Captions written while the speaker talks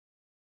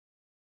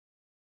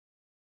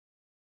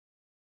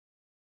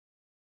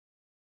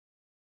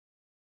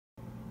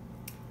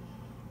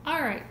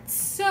All right,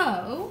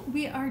 so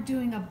we are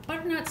doing a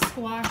butternut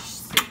squash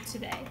soup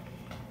today.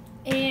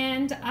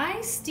 And I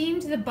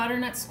steamed the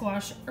butternut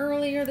squash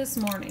earlier this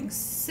morning,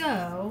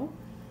 so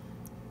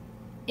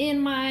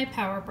in my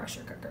power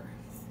pressure cooker.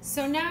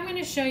 So now I'm going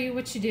to show you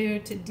what you do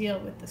to deal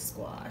with the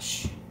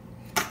squash.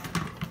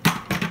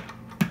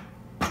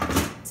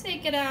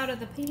 Take it out of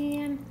the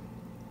pan.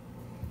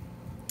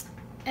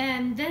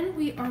 And then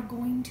we are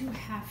going to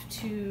have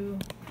to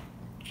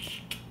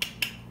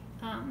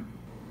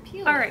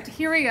peel it. All right,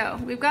 here we go.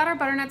 We've got our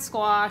butternut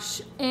squash,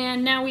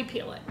 and now we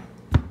peel it.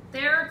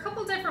 There are a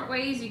couple different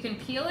ways you can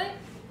peel it.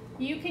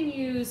 You can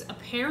use a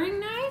paring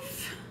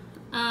knife,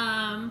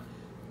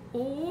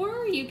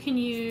 or you can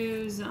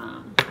use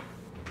a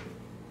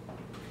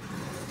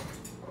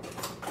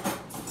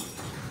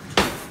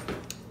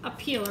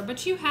peeler,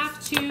 but you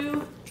have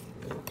to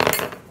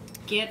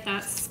get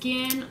that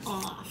skin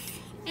off.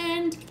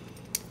 And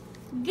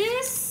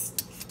this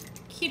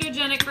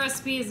ketogenic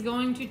recipe is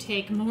going to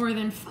take more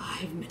than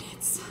 5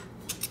 minutes.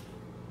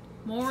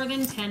 More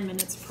than 10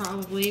 minutes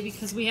probably,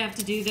 because we have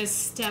to do this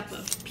step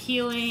of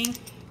peeling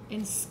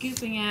and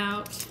scooping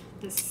out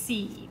the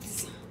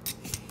seeds.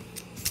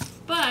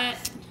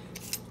 But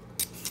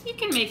you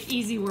can make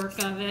easy work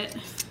of it.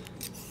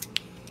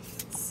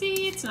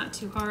 See, it's not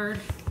too hard.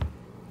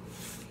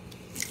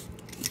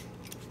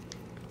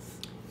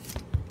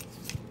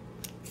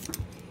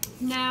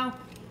 Now,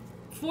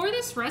 for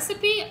this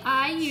recipe,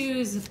 I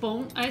use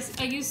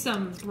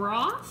some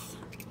broth.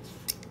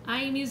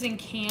 I am using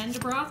canned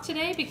broth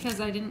today because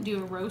I didn't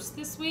do a roast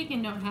this week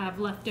and don't have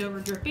leftover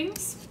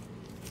drippings,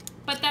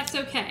 but that's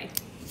okay.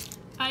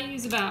 I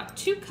use about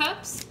 2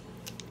 cups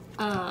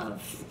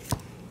of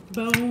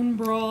bone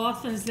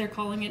broth, as they're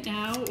calling it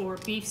now, or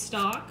beef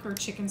stock or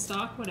chicken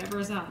stock, whatever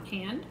is on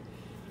hand.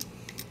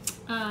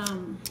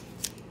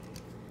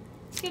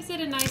 Gives it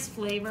a nice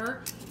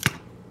flavor.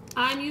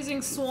 I'm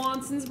using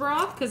Swanson's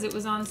broth because it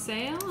was on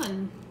sale,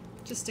 and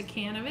just a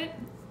can of it,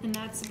 and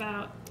that's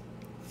about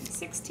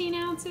 16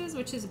 ounces,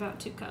 which is about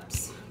 2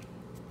 cups.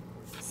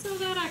 So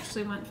that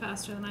actually went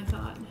faster than I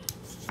thought.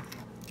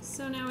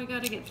 So now we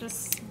got to get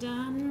this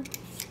done.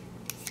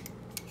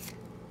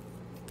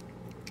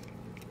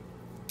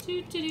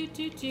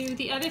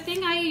 The other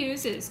thing I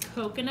use is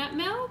coconut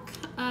milk.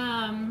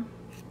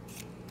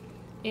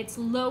 It's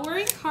lower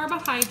in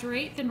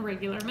carbohydrate than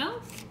regular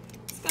milk.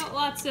 It's got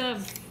lots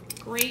of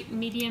great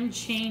medium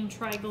chain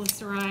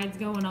triglycerides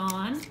going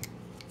on.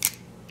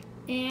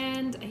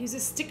 And I use a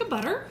stick of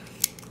butter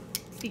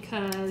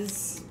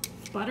because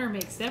butter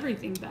makes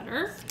everything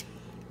better.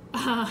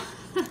 And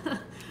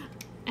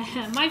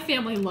my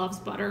family loves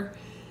butter.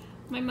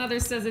 My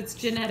mother says it's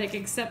genetic,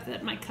 except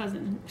that my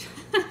cousin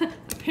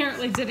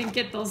apparently didn't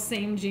get those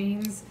same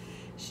genes.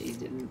 She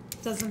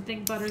doesn't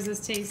think butter's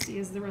as tasty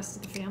as the rest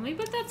of the family,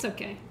 but that's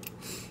okay.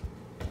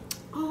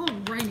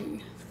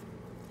 Alrighty.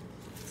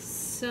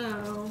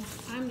 So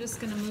I'm just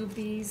gonna move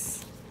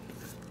these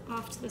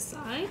off to the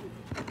side.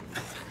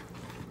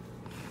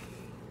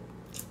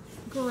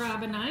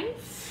 Grab a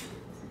knife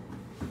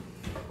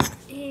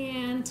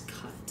and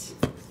cut.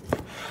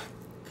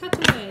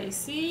 Cut away.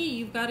 See,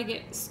 you've got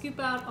to scoop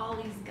out all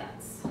these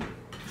guts.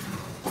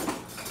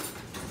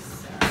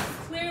 So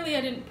clearly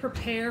I didn't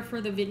prepare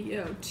for the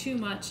video too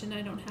much, and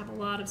I don't have a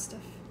lot of stuff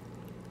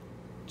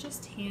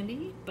just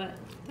handy, but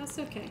that's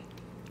okay.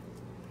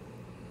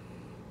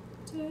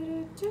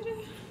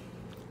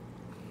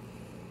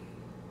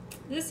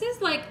 This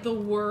is like the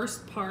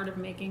worst part of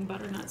making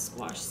butternut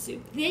squash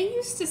soup. They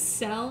used to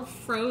sell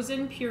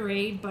frozen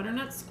pureed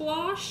butternut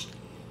squash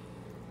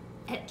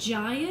at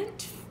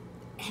Giant,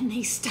 and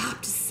they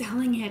stopped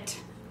selling it.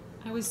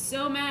 I was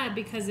so mad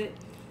because it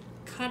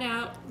cut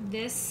out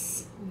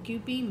this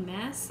goopy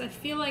mess. I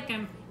feel like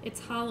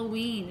it's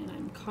Halloween and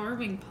I'm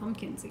carving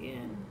pumpkins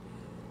again.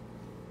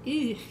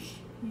 Ew,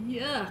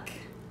 yuck.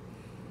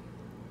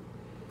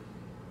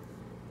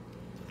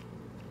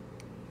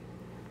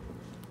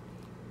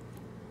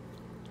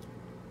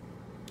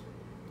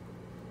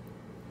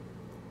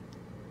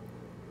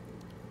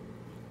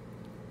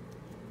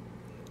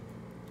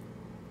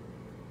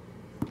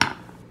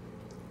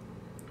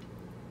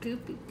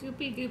 Goopy,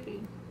 goopy, goopy.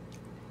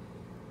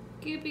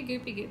 Goopy,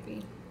 goopy,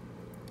 goopy.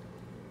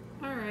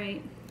 All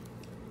right.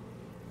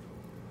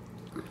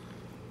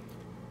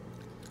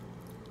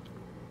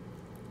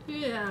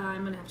 Yeah,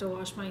 I'm gonna have to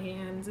wash my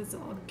hands. It's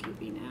all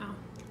goopy now.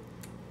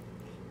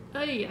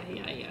 Ay, ay,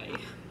 ay, ay.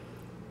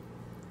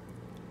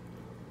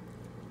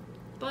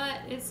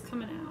 But it's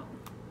coming out.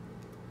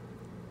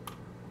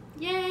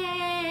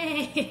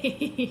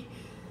 Yay!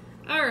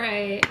 All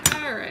right,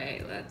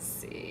 let's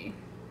see.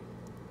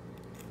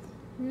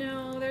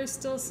 No, there's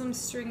still some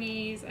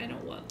stringies. I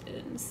don't want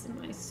this in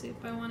my soup.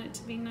 I want it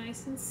to be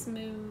nice and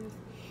smooth.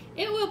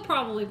 It will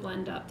probably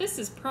blend up. This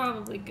is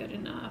probably good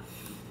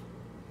enough.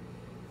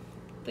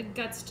 The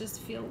guts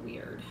just feel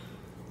weird.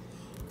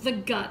 The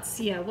guts,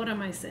 yeah, what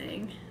am I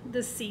saying?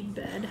 The seed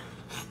bed.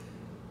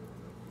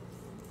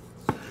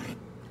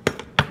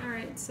 All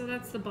right, so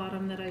that's the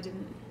bottom that I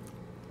didn't.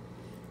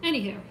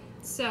 Anywho,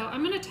 so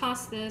I'm gonna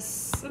toss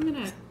this. I'm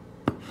gonna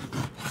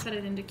cut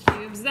it into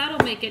cubes.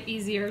 That'll make it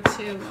easier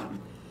to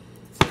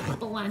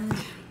blend.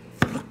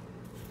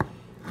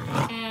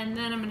 And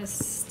then I'm going to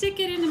stick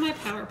it into my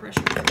power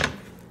pressure cooker.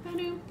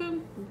 Boom,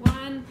 boom.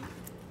 1,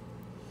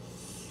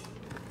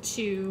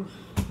 2,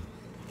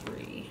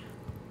 3.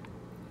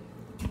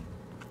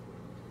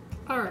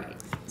 All right,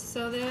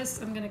 so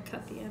this, I'm going to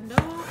cut the end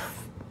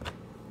off.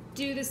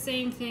 Do the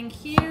same thing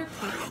here.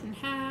 Cut it in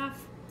half.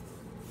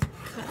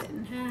 Cut it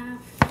in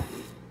half.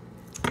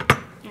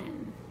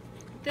 And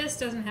this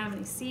doesn't have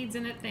any seeds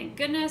in it, thank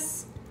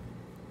goodness.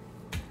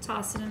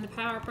 Toss it in the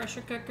power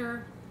pressure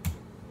cooker.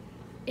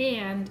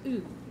 And,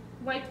 ooh,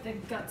 wipe the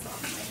guts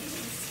off my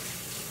hands.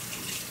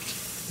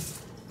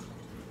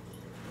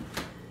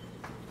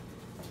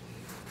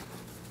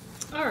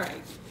 All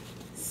right,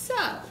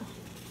 so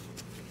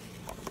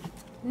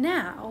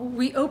now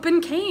we open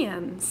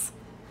cans.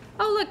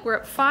 Oh, look, we're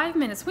at 5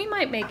 minutes. We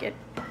might make it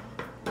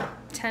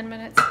 10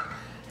 minutes.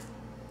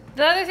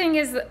 The other thing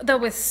is, though,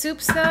 with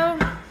soups, though,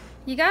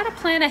 you gotta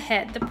plan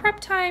ahead. The prep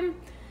time,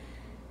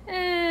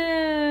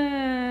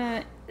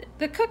 the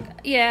cook,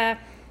 yeah,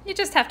 you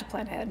just have to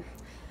plan ahead.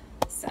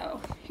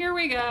 So here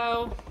we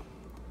go.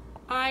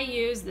 I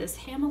use this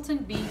Hamilton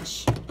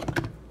Beach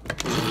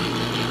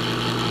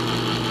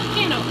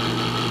can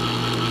opener.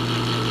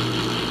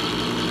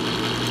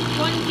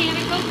 1 can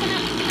of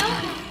coconut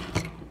milk.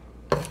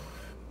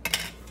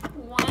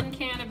 1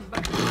 can of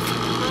broth,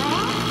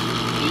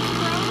 beef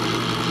broth.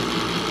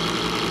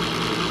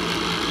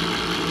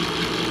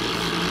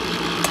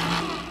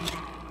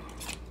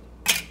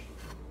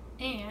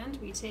 And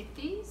we take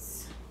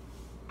these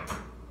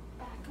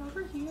back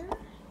over here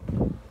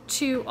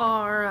to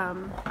our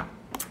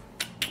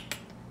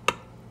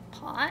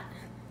pot.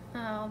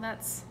 Oh,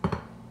 that's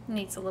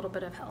needs a little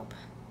bit of help.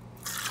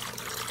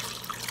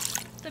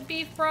 The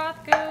beef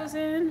broth goes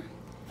in.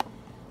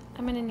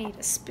 I'm gonna need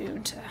a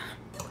spoon to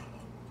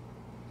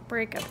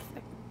break up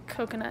the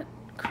coconut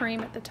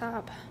cream at the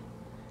top.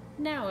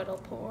 Now it'll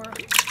pour.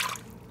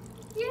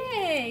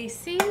 Yay,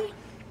 see?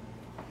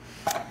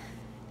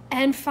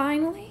 And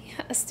finally,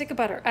 a stick of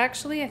butter.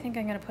 Actually, I think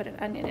I'm gonna put an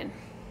onion in.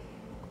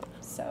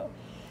 So,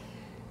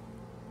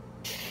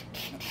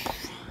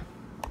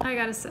 I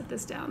gotta set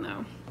this down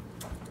though.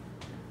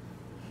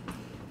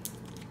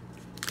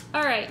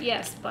 All right,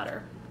 yes,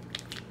 butter.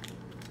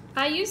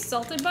 I use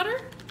salted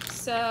butter,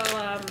 so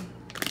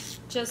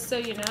just so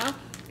you know,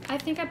 I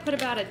think I put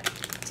about a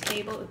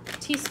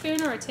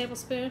teaspoon or a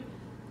tablespoon,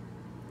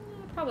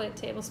 probably a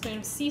tablespoon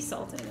of sea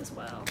salt in as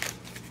well.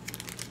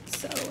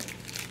 So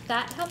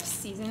that helps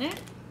season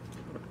it.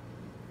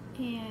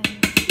 And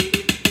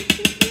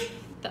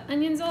the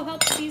onions will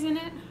help season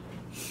it.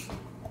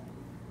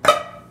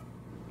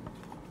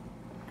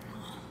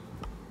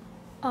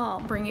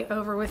 I'll bring it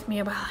over with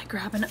me while I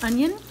grab an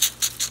onion.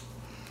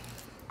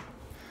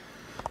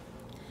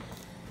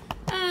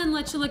 And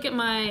let you look at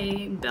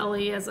my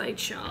belly as I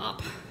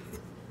chop.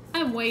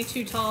 I'm way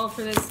too tall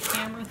for this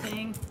camera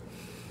thing.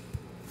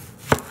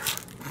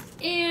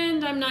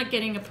 And I'm not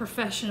getting a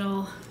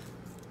professional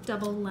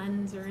double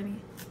lens or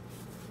any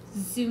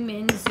zoom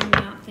in, zoom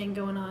out thing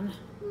going on.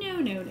 No,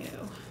 no,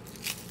 no.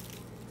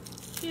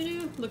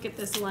 Look at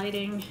this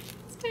lighting.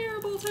 It's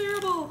terrible,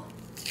 terrible.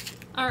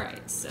 All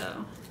right,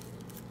 so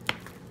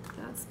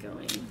that's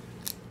going.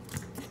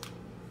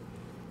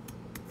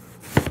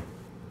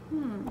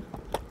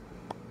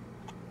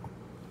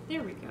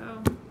 There we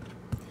go.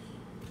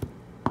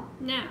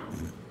 Now,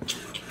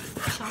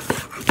 chop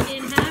it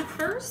in half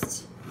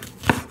first.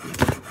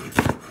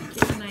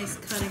 Get a nice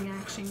cutting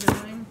action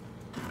going.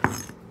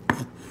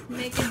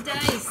 Make a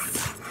dice.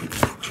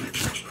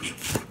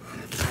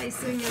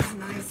 Dicing is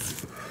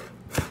nice.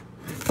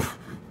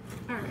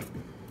 All right.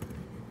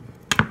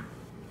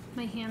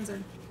 My hands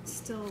are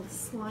still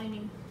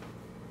slimy.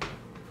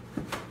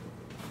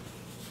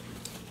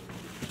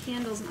 The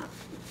handle's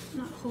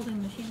not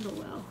holding the handle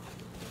well.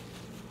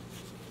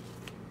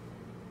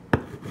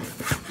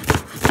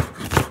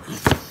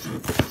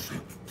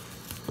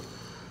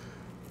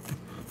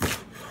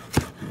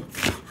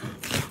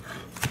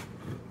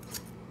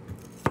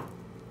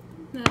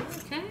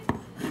 Okay,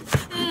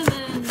 and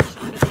then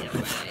chop it the other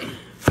way.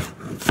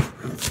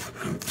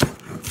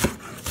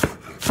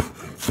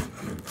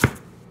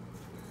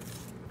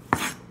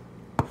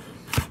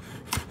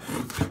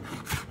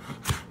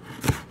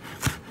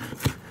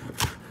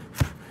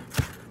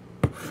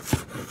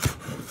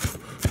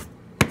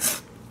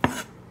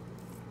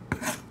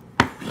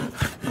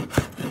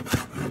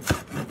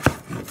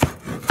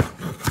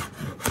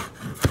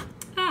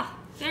 Ah,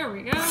 there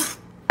we go.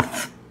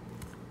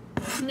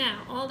 Now,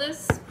 all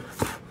this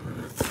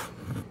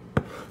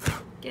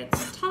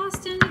gets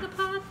tossed into the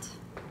pot.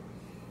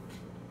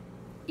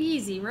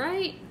 Easy,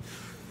 right?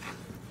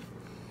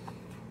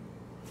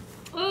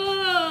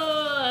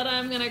 Oh, and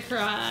I'm gonna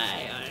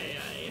cry.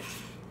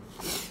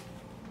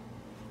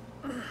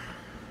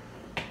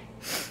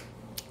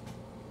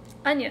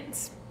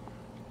 Onions.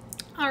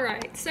 All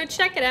right, so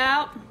check it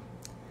out.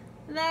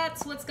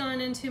 That's what's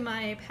gone into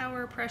my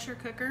power pressure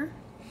cooker.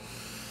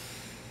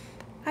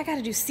 I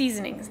gotta do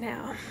seasonings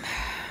now.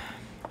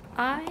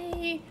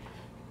 I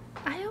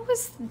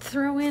always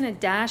throw in a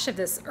dash of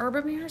this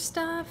Herbamere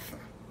stuff.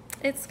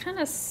 It's kind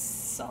of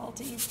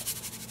salty.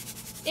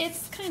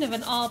 It's kind of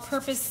an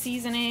all-purpose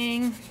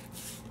seasoning,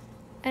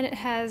 and it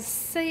has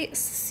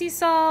sea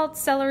salt,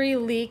 celery,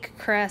 leek,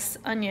 cress,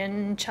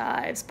 onion,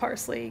 chives,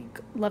 parsley,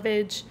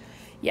 lovage.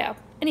 Yeah,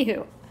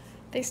 anywho,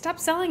 they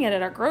stopped selling it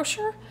at our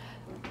grocer,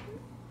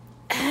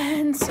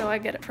 and so I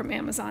get it from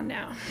Amazon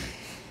now.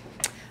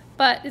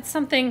 But it's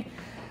something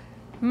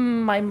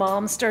my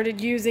mom started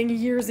using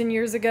years and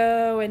years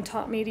ago and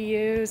taught me to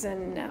use,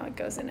 and now it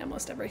goes in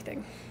almost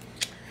everything.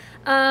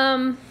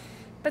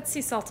 But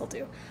sea salt will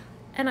do.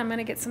 And I'm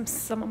gonna get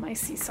some of my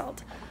sea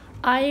salt.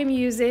 I am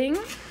using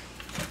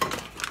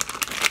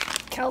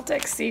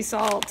Celtic sea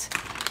salt.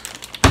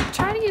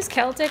 Try to use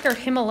Celtic or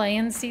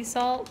Himalayan sea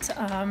salt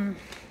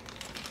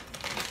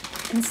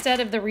instead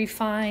of the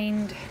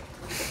refined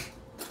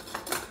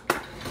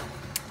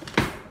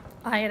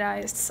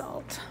iodized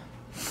salt.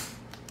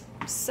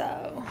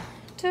 So,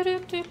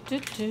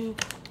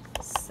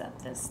 set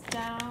this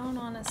down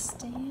on a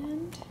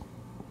stand.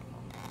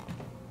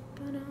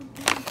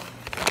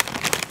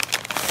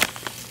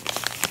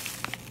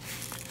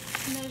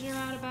 Measure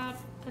out about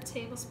a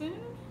tablespoon.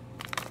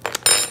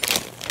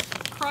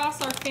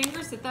 Cross our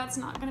fingers that that's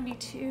not going to be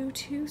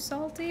too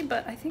salty,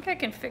 but I think I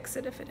can fix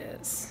it if it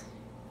is.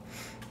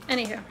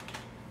 Anywho,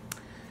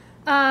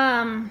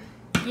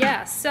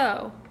 yeah.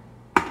 So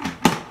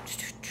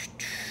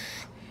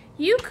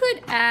you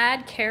could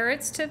add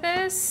carrots to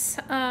this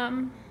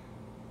to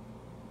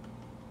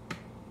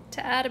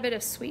add a bit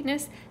of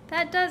sweetness.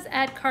 That does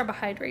add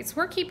carbohydrates.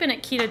 We're keeping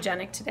it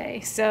ketogenic today,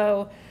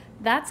 so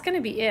that's going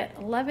to be it.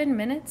 11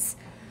 minutes.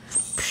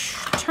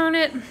 Turn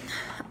it,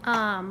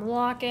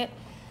 lock it.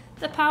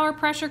 The power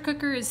pressure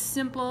cooker is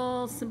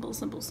simple. Just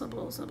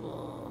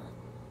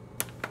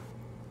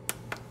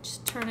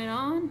turn it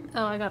on.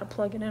 Oh, I got to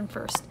plug it in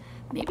first.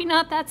 Maybe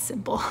not that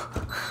simple.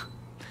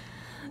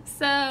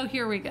 So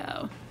here we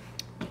go.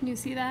 Can you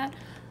see that?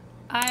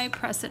 I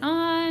press it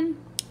on.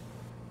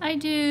 I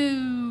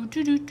do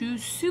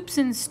soups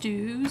and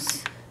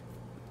stews.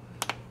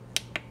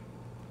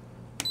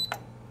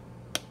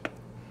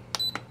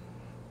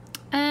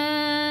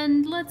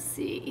 And let's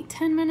see,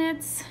 10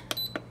 minutes.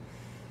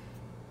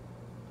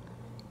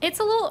 It's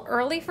a little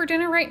early for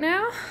dinner right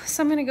now,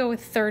 so I'm gonna go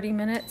with 30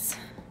 minutes.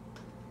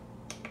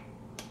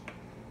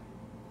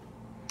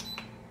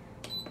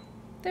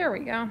 There we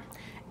go.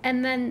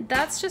 And then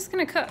that's just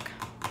gonna cook.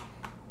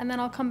 And then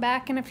I'll come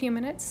back in a few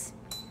minutes.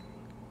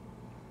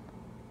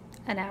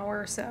 An hour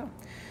or so.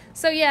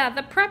 So yeah,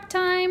 the prep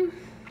time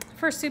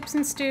for soups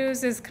and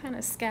stews is kind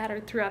of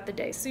scattered throughout the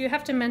day, so you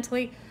have to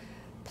mentally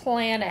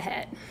plan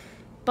ahead.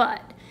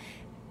 But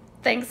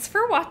thanks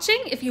for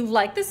watching. If you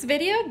like this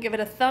video, give it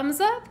a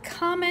thumbs up,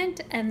 comment,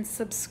 and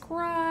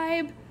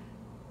subscribe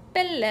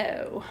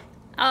below.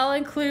 I'll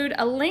include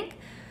a link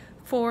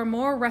for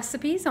more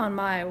recipes on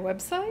my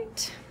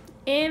website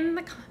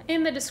in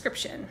the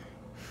description.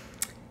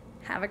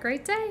 Have a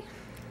great day.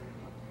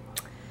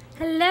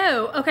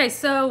 Hello. Okay,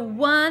 so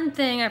one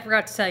thing I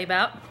forgot to tell you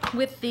about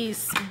with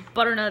these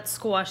butternut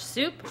squash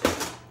soup,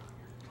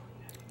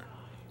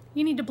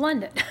 you need to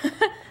blend it.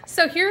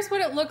 So here's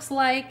what it looks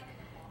like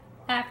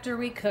after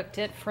we cooked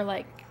it for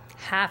like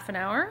half an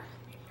hour.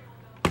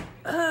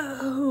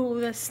 Oh,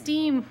 the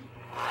steam.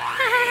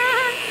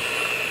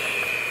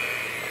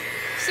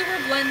 So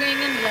we're blending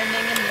and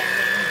blending and blending.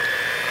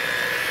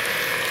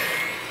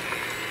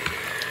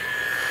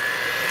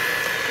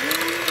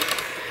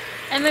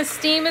 And the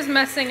steam is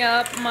messing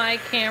up my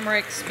camera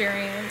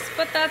experience,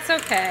 but that's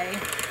okay.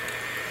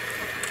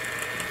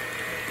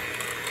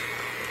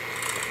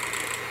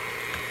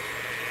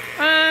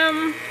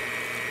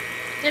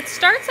 It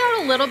starts out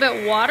a little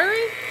bit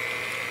watery,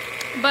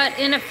 but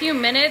in a few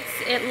minutes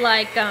it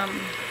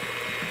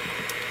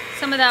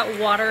some of that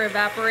water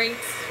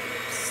evaporates,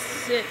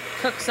 it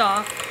cooks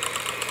off,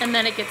 and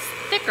then it gets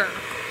thicker.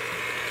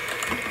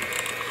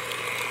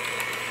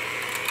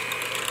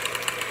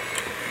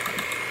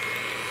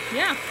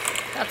 Yeah,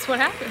 that's what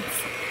happens.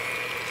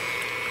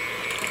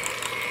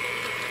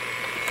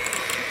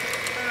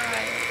 All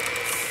right,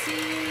 let's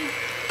see.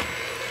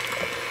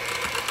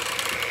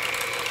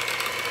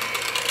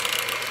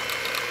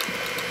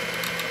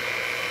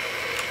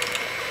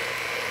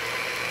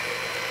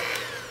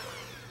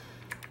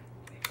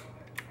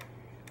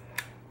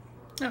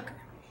 Okay.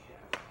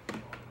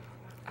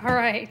 All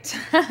right.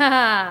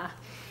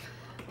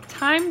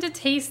 Time to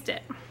taste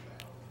it.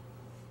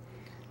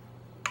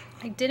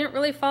 I didn't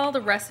really follow the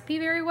recipe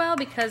very well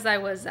because I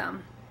was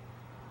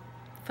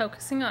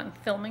focusing on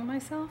filming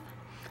myself.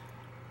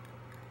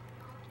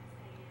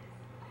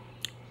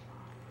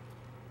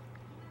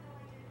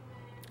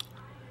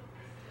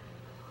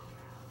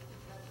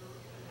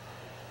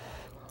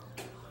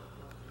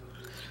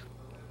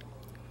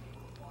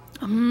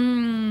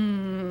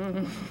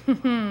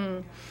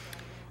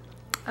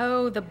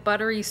 Oh, the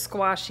buttery,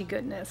 squashy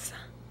goodness.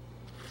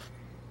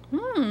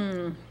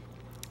 All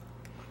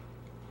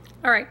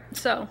right,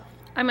 so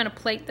I'm gonna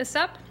plate this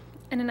up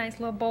in a nice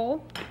little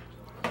bowl.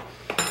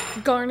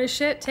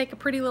 garnish it, take a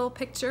pretty little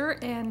picture,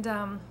 and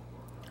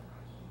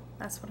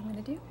that's what I'm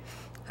gonna do.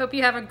 Hope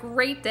you have a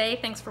great day.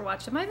 Thanks for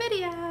watching my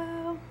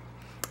video.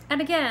 And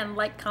again,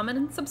 like, comment,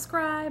 and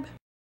subscribe.